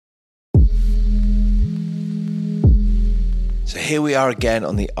So here we are again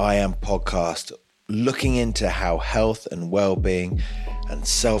on the I Am podcast, looking into how health and well-being and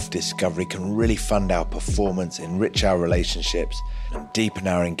self-discovery can really fund our performance, enrich our relationships, and deepen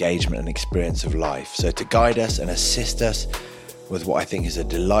our engagement and experience of life. So to guide us and assist us with what I think is a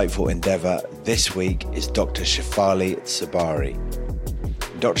delightful endeavor this week is Dr. Shefali Tsabari.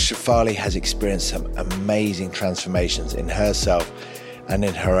 Dr. Shefali has experienced some amazing transformations in herself and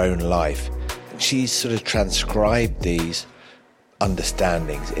in her own life. And she's sort of transcribed these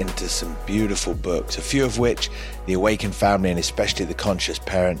understandings into some beautiful books, a few of which The Awakened Family and especially The Conscious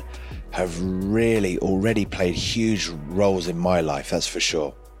Parent have really already played huge roles in my life, that's for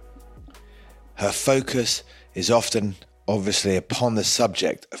sure. Her focus is often, obviously, upon the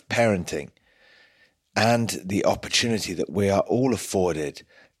subject of parenting and the opportunity that we are all afforded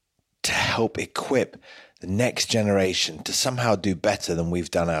to help equip the next generation to somehow do better than we've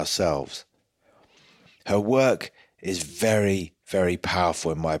done ourselves. Her work is very, very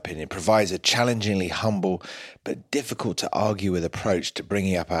powerful in my opinion, provides a challengingly humble but difficult to argue with approach to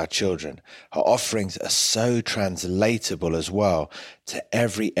bringing up our children. Her offerings are so translatable as well to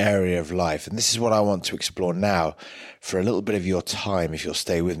every area of life. And this is what I want to explore now for a little bit of your time if you'll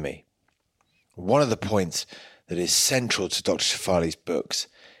stay with me. One of the points that is central to Dr. Shefali's books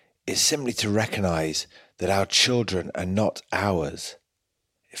is simply to recognize that our children are not ours.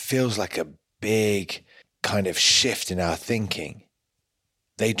 It feels like a big kind of shift in our thinking.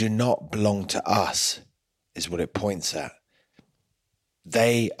 They do not belong to us, is what it points at.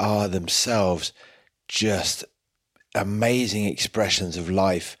 They are themselves just amazing expressions of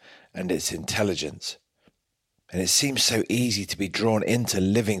life and its intelligence. And it seems so easy to be drawn into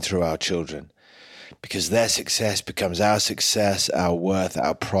living through our children because their success becomes our success, our worth,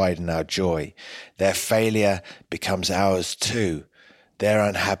 our pride and our joy. Their failure becomes ours too. Their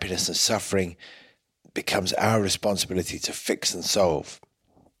unhappiness and suffering becomes our responsibility to fix and solve.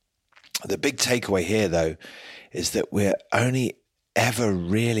 The big takeaway here, though, is that we're only ever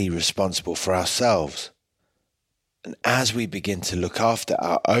really responsible for ourselves. And as we begin to look after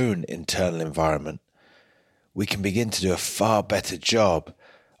our own internal environment, we can begin to do a far better job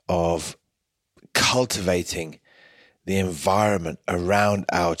of cultivating the environment around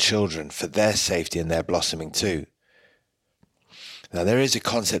our children for their safety and their blossoming too. Now, there is a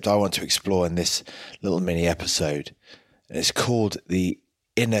concept I want to explore in this little mini episode, and it's called the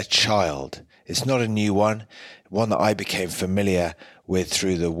inner child. It's not a new one that I became familiar with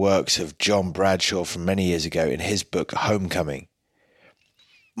through the works of John Bradshaw from many years ago in his book, Homecoming.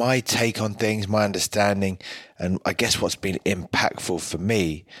 My take on things, my understanding, and I guess what's been impactful for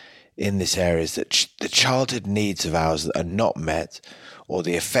me in this area is that the childhood needs of ours that are not met, or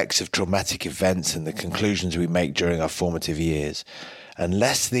the effects of traumatic events and the conclusions we make during our formative years,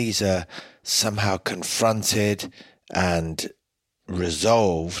 unless these are somehow confronted and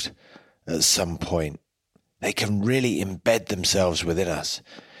resolved at some point, they can really embed themselves within us.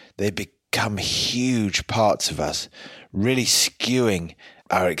 They become huge parts of us, really skewing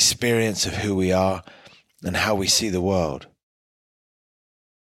our experience of who we are and how we see the world.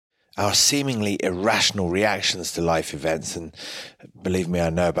 Our seemingly irrational reactions to life events, and believe me, I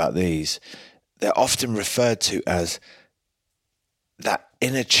know about these, they're often referred to as that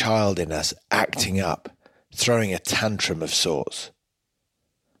inner child in us acting up, throwing a tantrum of sorts.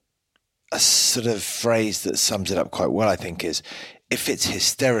 A sort of phrase that sums it up quite well, I think, is if it's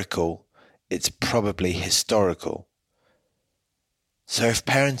hysterical, it's probably historical. So if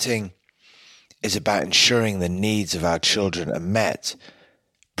parenting is about ensuring the needs of our children are met,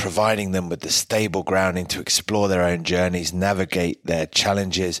 providing them with the stable grounding to explore their own journeys, navigate their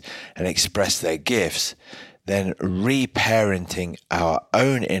challenges, and express their gifts, then reparenting our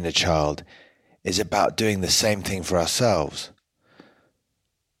own inner child is about doing the same thing for ourselves.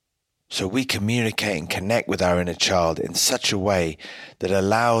 So we communicate and connect with our inner child in such a way that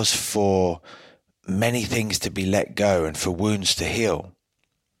allows for many things to be let go and for wounds to heal.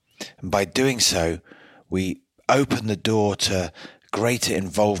 And by doing so, we open the door to greater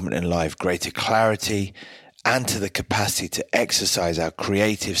involvement in life, greater clarity, and to the capacity to exercise our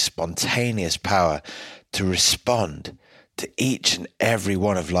creative, spontaneous power to respond to each and every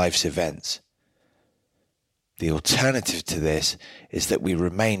one of life's events. The alternative to this is that we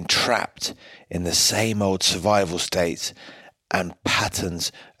remain trapped in the same old survival states and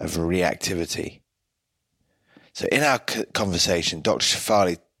patterns of reactivity. So in our conversation, Dr.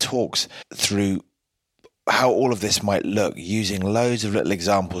 Shefali talks through how all of this might look, using loads of little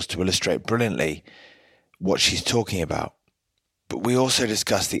examples to illustrate brilliantly what she's talking about. But we also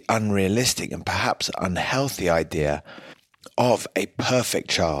discuss the unrealistic and perhaps unhealthy idea of a perfect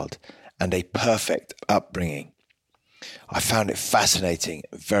child and a perfect upbringing. I found it fascinating,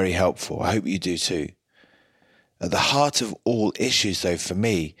 very helpful. I hope you do too. At the heart of all issues, though, for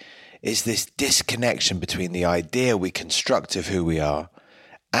me, is this disconnection between the idea we construct of who we are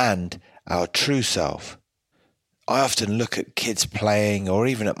and our true self. I often look at kids playing, or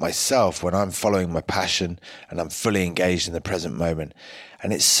even at myself when I'm following my passion and I'm fully engaged in the present moment.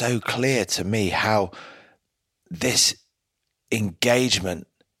 And it's so clear to me how this engagement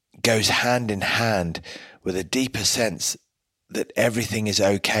goes hand in hand with a deeper sense that everything is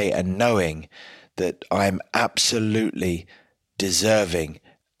okay, and knowing that I'm absolutely deserving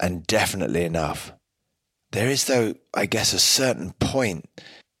and definitely enough. There is, though, I guess, a certain point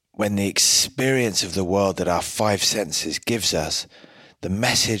when the experience of the world that our five senses gives us, the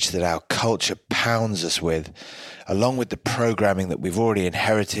message that our culture pounds us with, along with the programming that we've already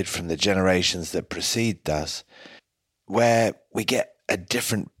inherited from the generations that precede us, where we get a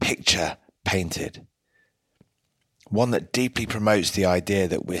different picture painted. One that deeply promotes the idea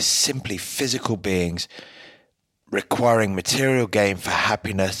that we're simply physical beings requiring material gain for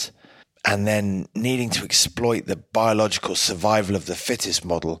happiness, and then needing to exploit the biological survival of the fittest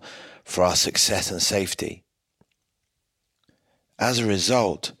model for our success and safety. As a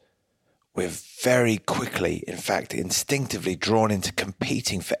result, we're very quickly, in fact, instinctively drawn into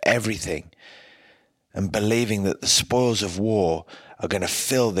competing for everything and believing that the spoils of war are going to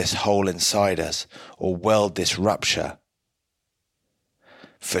fill this hole inside us or weld this rupture.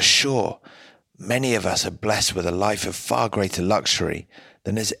 For sure, many of us are blessed with a life of far greater luxury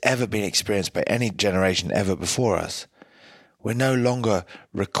than has ever been experienced by any generation ever before us. We're no longer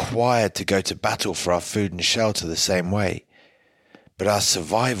required to go to battle for our food and shelter the same way, but our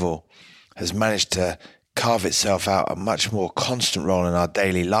survival has managed to carve itself out a much more constant role in our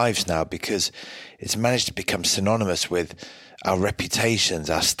daily lives now, because it's managed to become synonymous with our reputations,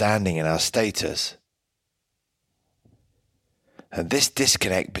 our standing and our status. And this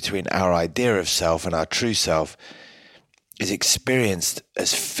disconnect between our idea of self and our true self is experienced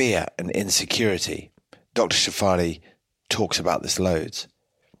as fear and insecurity. Dr. Shafali talks about this loads.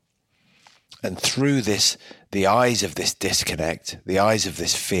 And through this, the eyes of this disconnect, the eyes of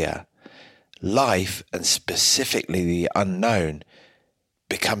this fear, life, and specifically the unknown,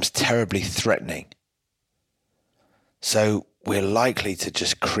 becomes terribly threatening. So we're likely to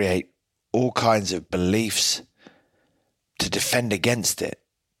just create all kinds of beliefs to defend against it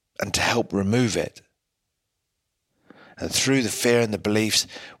and to help remove it. And through the fear and the beliefs,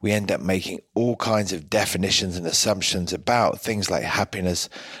 we end up making all kinds of definitions and assumptions about things like happiness,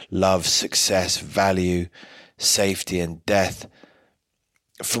 love, success, value, safety, and death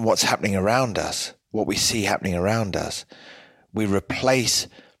from what's happening around us, what we see happening around us. We replace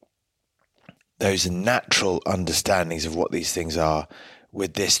those natural understandings of what these things are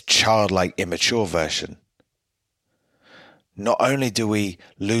with this childlike, immature version. Not only do we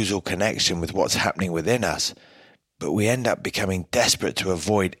lose all connection with what's happening within us, but we end up becoming desperate to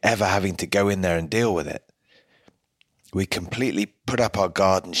avoid ever having to go in there and deal with it. We completely put up our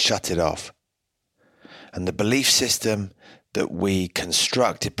guard and shut it off. And the belief system that we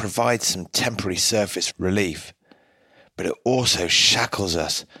construct, it provides some temporary surface relief, but it also shackles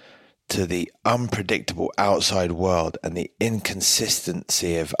us to the unpredictable outside world and the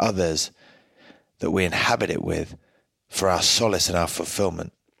inconsistency of others that we inhabit it with for our solace and our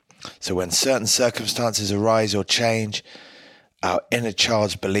fulfillment. So when certain circumstances arise or change, our inner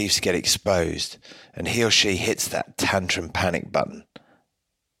child's beliefs get exposed and he or she hits that tantrum panic button.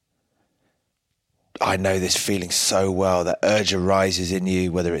 I know this feeling so well. That urge arises in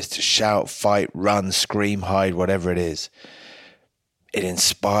you, whether it's to shout, fight, run, scream, hide, whatever it is. It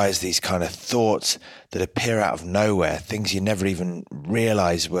inspires these kind of thoughts that appear out of nowhere, things you never even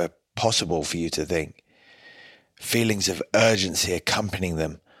realized were possible for you to think. Feelings of urgency accompanying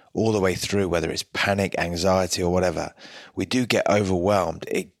them all the way through, whether it's panic, anxiety, or whatever. We do get overwhelmed.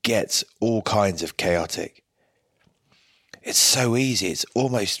 It gets all kinds of chaotic. It's so easy. It's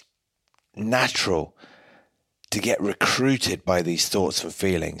almost natural to get recruited by these thoughts and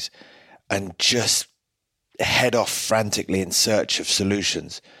feelings and just head off frantically in search of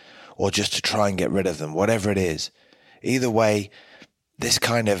solutions, or just to try and get rid of them, whatever it is. Either way, this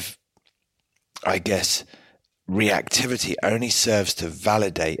kind of, I guess, reactivity only serves to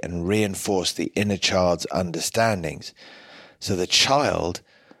validate and reinforce the inner child's understandings. So the child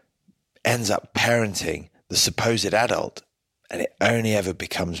ends up parenting the supposed adult, and it only ever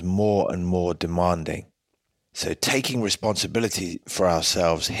becomes more and more demanding. So taking responsibility for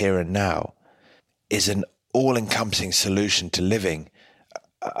ourselves here and now is an all-encompassing solution to living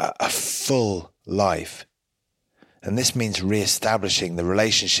a full life. And this means re-establishing the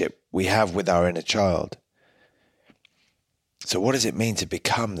relationship we have with our inner child. So what does it mean to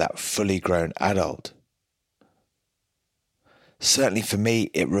become that fully grown adult? Certainly for me,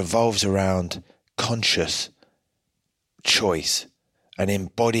 it revolves around conscious choice and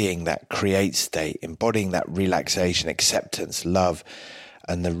embodying that create state, embodying that relaxation, acceptance, love,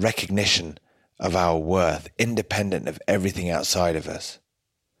 and the recognition of our worth, independent of everything outside of us.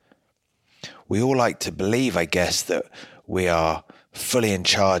 We all like to believe, I guess, that we are fully in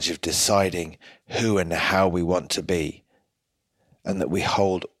charge of deciding who and how we want to be, and that we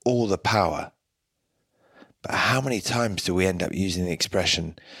hold all the power. But how many times do we end up using the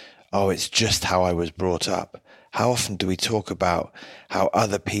expression, oh, it's just how I was brought up? How often do we talk about how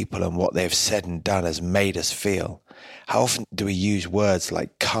other people and what they've said and done has made us feel? How often do we use words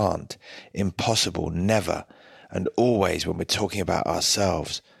like can't, impossible, never, and always when we're talking about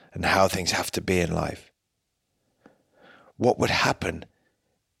ourselves and how things have to be in life? What would happen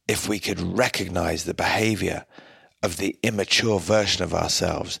if we could recognize the behavior of the immature version of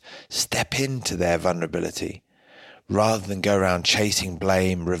ourselves, step into their vulnerability, rather than go around chasing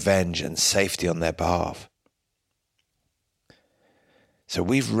blame, revenge, and safety on their behalf? So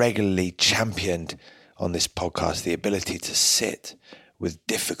we've regularly championed on this podcast the ability to sit with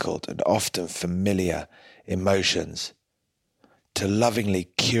difficult and often familiar emotions, to lovingly,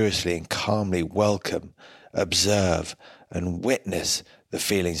 curiously, and calmly welcome, observe, and witness the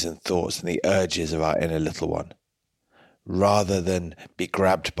feelings and thoughts and the urges of our inner little one, rather than be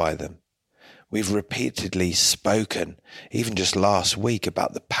grabbed by them. We've repeatedly spoken, even just last week,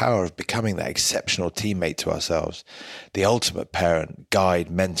 about the power of becoming that exceptional teammate to ourselves, the ultimate parent, guide,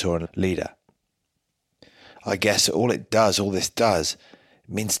 mentor, and leader. I guess all this does,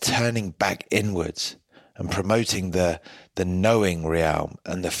 means turning back inwards and promoting the knowing realm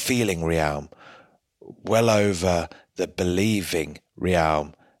and the feeling realm well over the believing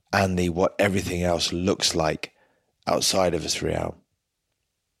realm and the what everything else looks like outside of us realm.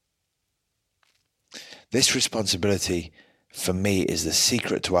 This responsibility for me is the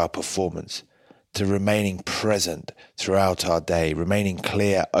secret to our performance, to remaining present throughout our day, remaining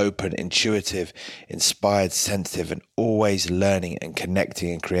clear, open, intuitive, inspired, sensitive, and always learning and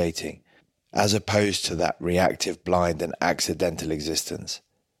connecting and creating, as opposed to that reactive, blind, and accidental existence.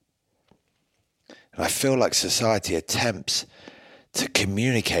 And I feel like society attempts to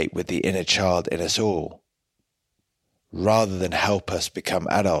communicate with the inner child in us all, rather than help us become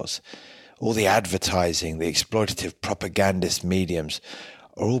adults. All the advertising, the exploitative propagandist mediums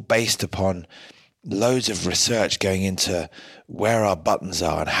are all based upon loads of research going into where our buttons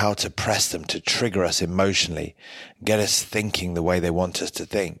are and how to press them to trigger us emotionally, get us thinking the way they want us to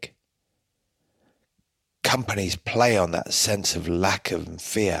think. Companies play on that sense of lack of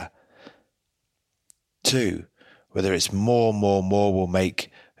fear. Too, whether it's more will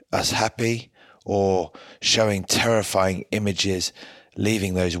make us happy, or showing terrifying images,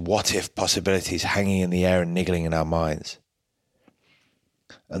 leaving those what-if possibilities hanging in the air and niggling in our minds.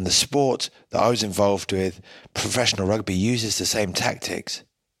 And the sport that I was involved with, professional rugby, uses the same tactics.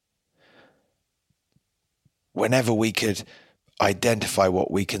 Whenever we could identify what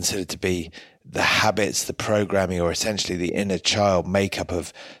we consider to be the habits, the programming, or essentially the inner child makeup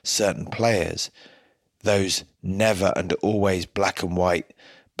of certain players, those never and always black and white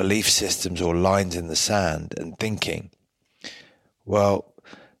belief systems or lines in the sand and thinking, well,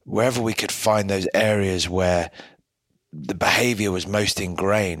 wherever we could find those areas where the behavior was most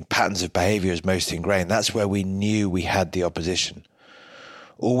ingrained, patterns of behavior was most ingrained, that's where we knew we had the opposition.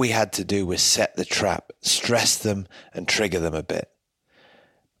 All we had to do was set the trap, stress them and trigger them a bit.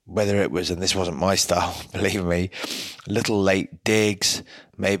 Whether it was, and this wasn't my style, believe me, little late digs,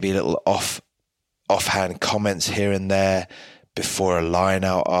 maybe little offhand comments here and there, before a line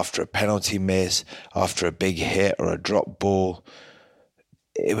out, after a penalty miss, after a big hit or a drop ball.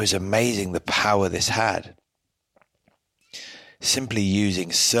 It was amazing the power this had. Simply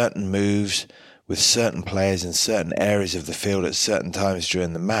using certain moves with certain players in certain areas of the field at certain times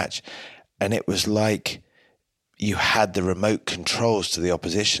during the match, and it was like you had the remote controls to the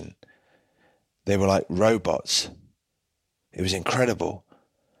opposition. They were like robots. It was incredible.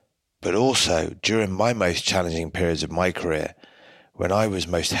 But also, during my most challenging periods of my career, when I was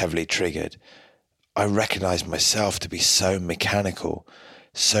most heavily triggered, I recognized myself to be so mechanical,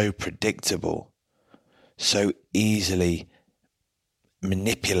 so predictable, so easily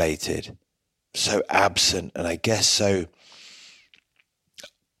manipulated, so absent, and I guess so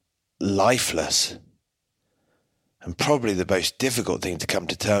lifeless. And probably the most difficult thing to come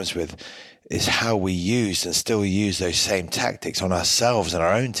to terms with is how we used and still use those same tactics on ourselves and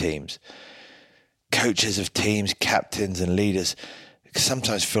our own teams. Coaches of teams, captains and leaders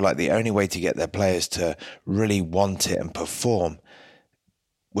sometimes feel like the only way to get their players to really want it and perform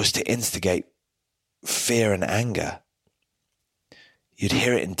was to instigate fear and anger. You'd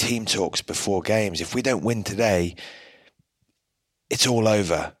hear it in team talks before games. If we don't win today, it's all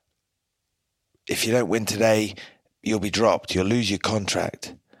over. If you don't win today, you'll be dropped. You'll lose your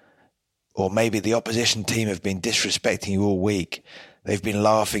contract. Or maybe the opposition team have been disrespecting you all week. They've been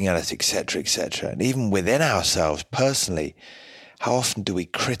laughing at us, etc., etc. And even within ourselves, personally, how often do we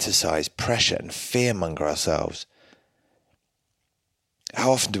criticize, pressure and fearmonger ourselves?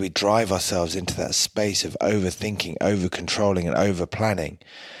 How often do we drive ourselves into that space of overthinking, over-controlling and over-planning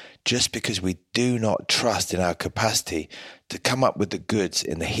just because we do not trust in our capacity to come up with the goods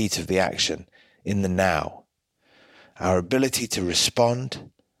in the heat of the action, in the now? Our ability to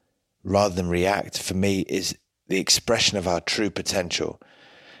respond rather than react, for me, is the expression of our true potential.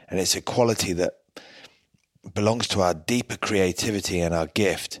 And it's a quality that belongs to our deeper creativity and our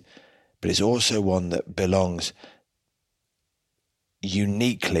gift, but it's also one that belongs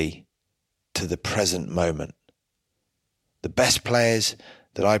uniquely to the present moment. The best players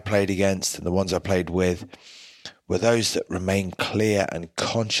that I played against and the ones I played with were those that remained clear and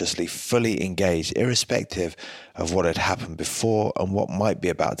consciously fully engaged, irrespective of what had happened before and what might be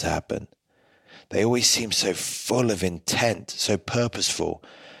about to happen. They always seemed so full of intent, so purposeful,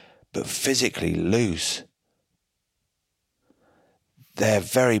 but physically loose. Their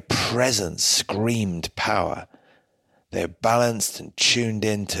very presence screamed power. They're balanced and tuned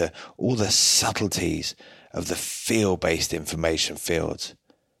into all the subtleties of the feel-based information fields.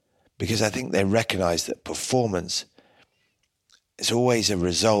 Because I think they recognize that performance is always a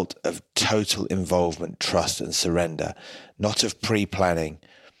result of total involvement, trust and surrender, not of pre-planning,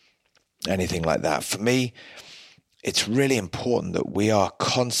 anything like that. For me, it's really important that we are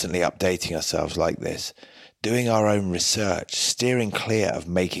constantly updating ourselves like this, doing our own research, steering clear of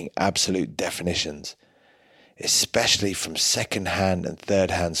making absolute definitions, especially from second-hand and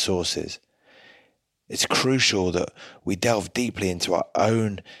third-hand sources. It's crucial that we delve deeply into our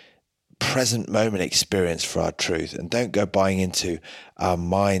own present moment experience for our truth and don't go buying into our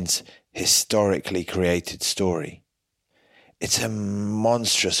mind's historically created story. It's a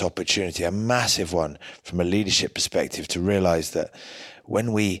monstrous opportunity, a massive one from a leadership perspective, to realize that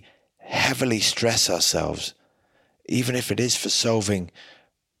when we heavily stress ourselves, even if it is for solving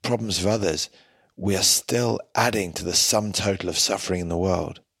problems of others, we are still adding to the sum total of suffering in the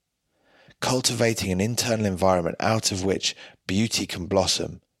world. Cultivating an internal environment out of which beauty can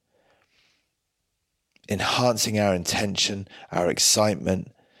blossom, enhancing our intention, our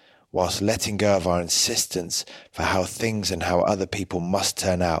excitement, whilst letting go of our insistence for how things and how other people must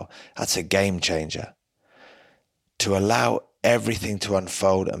turn out, that's a game changer. To allow everything to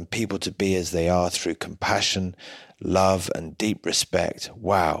unfold and people to be as they are through compassion, love and deep respect,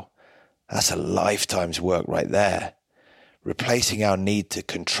 wow, that's a lifetime's work right there. Replacing our need to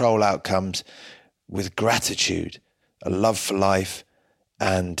control outcomes with gratitude, a love for life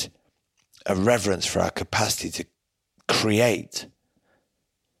and a reverence for our capacity to create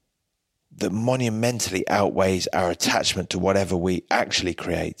that monumentally outweighs our attachment to whatever we actually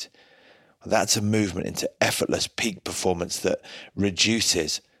create. That's a movement into effortless peak performance that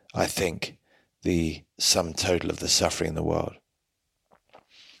reduces, I think, the sum total of the suffering in the world.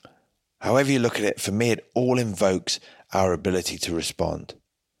 However you look at it, for me, it all invokes our ability to respond.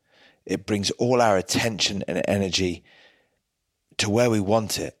 It brings all our attention and energy to where we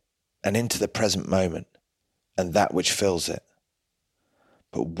want it and into the present moment and that which fills it.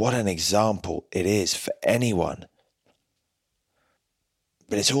 But what an example it is for anyone.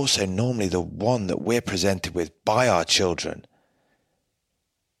 But it's also normally the one that we're presented with by our children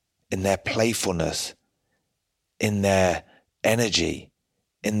in their playfulness, in their energy,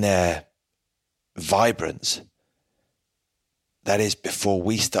 in their vibrance. That is before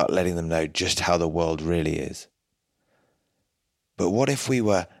we start letting them know just how the world really is. But what if we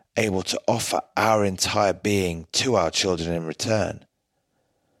were able to offer our entire being to our children in return?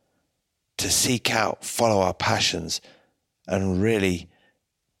 To seek out, follow our passions and really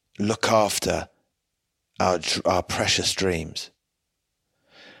look after our precious dreams.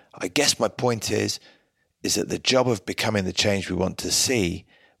 I guess my point is that the job of becoming the change we want to see,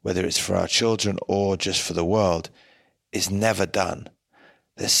 whether it's for our children or just for the world, is never done.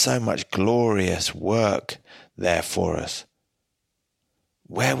 There's so much glorious work there for us.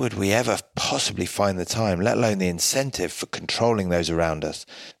 Where would we ever possibly find the time, let alone the incentive for controlling those around us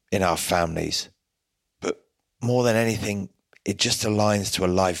in our families? But more than anything, it just aligns to a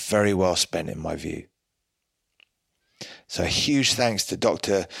life very well spent, in my view. So a huge thanks to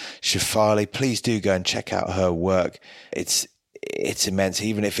Dr. Shefali. Please do go and check out her work. It's it's immense,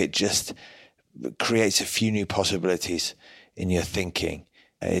 even if it just creates a few new possibilities in your thinking.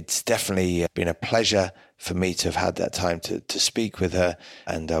 It's definitely been a pleasure for me to have had that time to speak with her,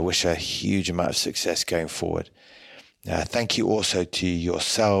 and I wish her a huge amount of success going forward. Thank you also to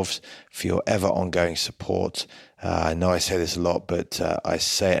yourselves for your ever ongoing support. I know I say this a lot, but I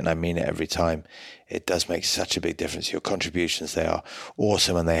say it and I mean it every time. It does make such a big difference. Your contributions, they are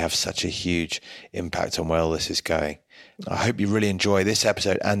awesome, and they have such a huge impact on where all this is going. I hope you really enjoy this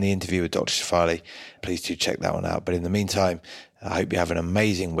episode and the interview with Dr. Shefali. Please do check that one out. But in the meantime, I hope you have an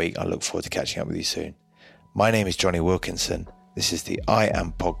amazing week. I look forward to catching up with you soon. My name is Jonny Wilkinson. This is the I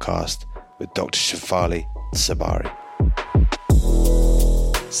Am podcast with Dr. Shefali Tsabary.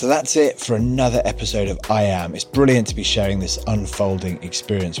 So that's it for another episode of I Am. It's brilliant to be sharing this unfolding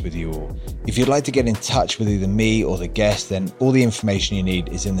experience with you all. If you'd like to get in touch with either me or the guest, then all the information you need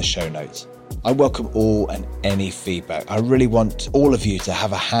is in the show notes. I welcome all and any feedback. I really want all of you to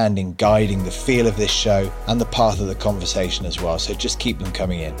have a hand in guiding the feel of this show and the path of the conversation as well. So just keep them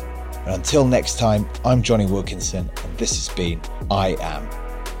coming in. And until next time, I'm Jonny Wilkinson, and this has been I Am.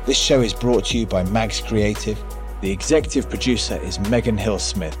 This show is brought to you by Mags Creative. The executive producer is Megan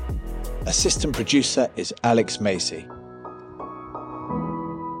Hill-Smith. Assistant producer is Alex Macy.